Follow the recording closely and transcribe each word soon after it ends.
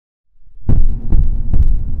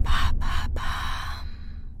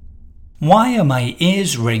Why are my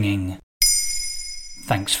ears ringing?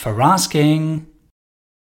 Thanks for asking.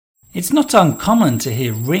 It's not uncommon to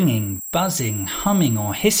hear ringing, buzzing, humming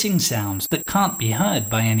or hissing sounds that can't be heard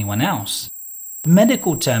by anyone else. The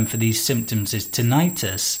medical term for these symptoms is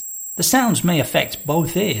tinnitus. The sounds may affect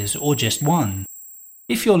both ears or just one.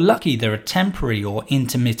 If you're lucky, they're a temporary or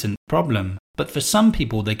intermittent problem, but for some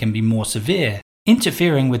people they can be more severe,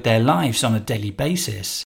 interfering with their lives on a daily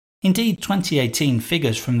basis. Indeed, 2018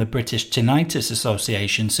 figures from the British Tinnitus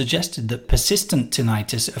Association suggested that persistent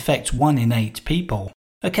tinnitus affects 1 in 8 people.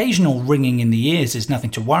 Occasional ringing in the ears is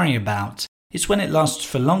nothing to worry about. It's when it lasts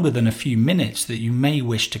for longer than a few minutes that you may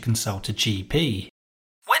wish to consult a GP.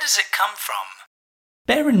 Where does it come from?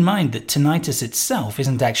 Bear in mind that tinnitus itself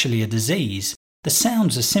isn't actually a disease. The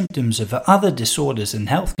sounds are symptoms of other disorders and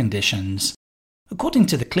health conditions. According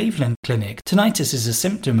to the Cleveland Clinic, tinnitus is a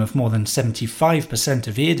symptom of more than 75%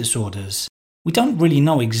 of ear disorders. We don't really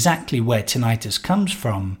know exactly where tinnitus comes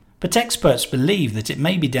from, but experts believe that it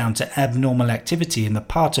may be down to abnormal activity in the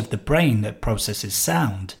part of the brain that processes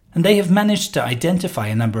sound, and they have managed to identify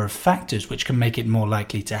a number of factors which can make it more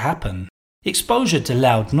likely to happen. Exposure to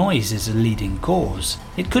loud noise is a leading cause.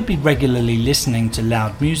 It could be regularly listening to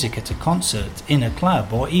loud music at a concert, in a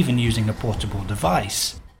club, or even using a portable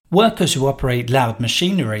device. Workers who operate loud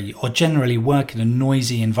machinery or generally work in a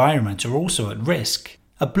noisy environment are also at risk.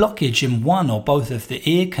 A blockage in one or both of the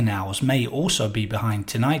ear canals may also be behind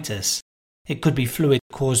tinnitus. It could be fluid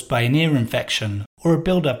caused by an ear infection or a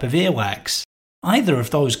buildup of earwax. Either of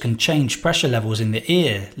those can change pressure levels in the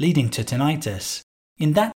ear, leading to tinnitus.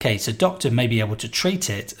 In that case, a doctor may be able to treat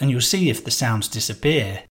it and you'll see if the sounds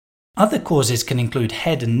disappear. Other causes can include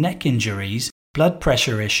head and neck injuries, blood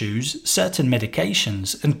pressure issues, certain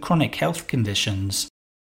medications, and chronic health conditions.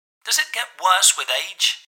 Does it get worse with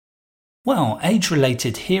age? Well,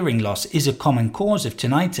 age-related hearing loss is a common cause of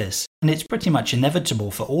tinnitus, and it's pretty much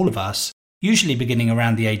inevitable for all of us, usually beginning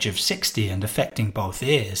around the age of 60 and affecting both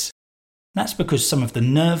ears. That's because some of the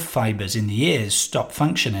nerve fibers in the ears stop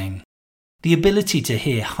functioning. The ability to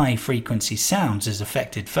hear high-frequency sounds is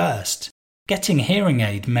affected first. Getting a hearing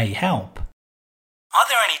aid may help. Are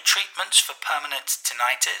there any treatments for permanent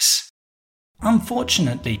tinnitus?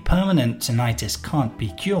 Unfortunately, permanent tinnitus can't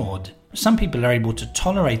be cured. Some people are able to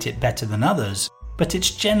tolerate it better than others, but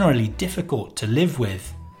it's generally difficult to live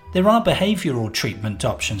with. There are behavioural treatment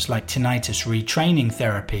options like tinnitus retraining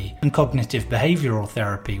therapy and cognitive behavioural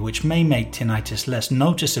therapy, which may make tinnitus less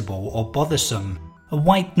noticeable or bothersome. A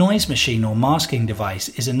white noise machine or masking device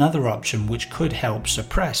is another option which could help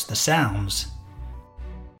suppress the sounds.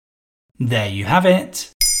 There you have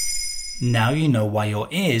it. Now you know why your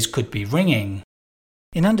ears could be ringing.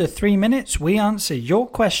 In under 3 minutes, we answer your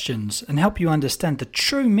questions and help you understand the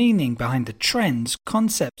true meaning behind the trends,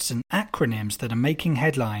 concepts and acronyms that are making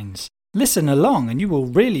headlines. Listen along and you will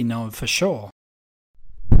really know for sure.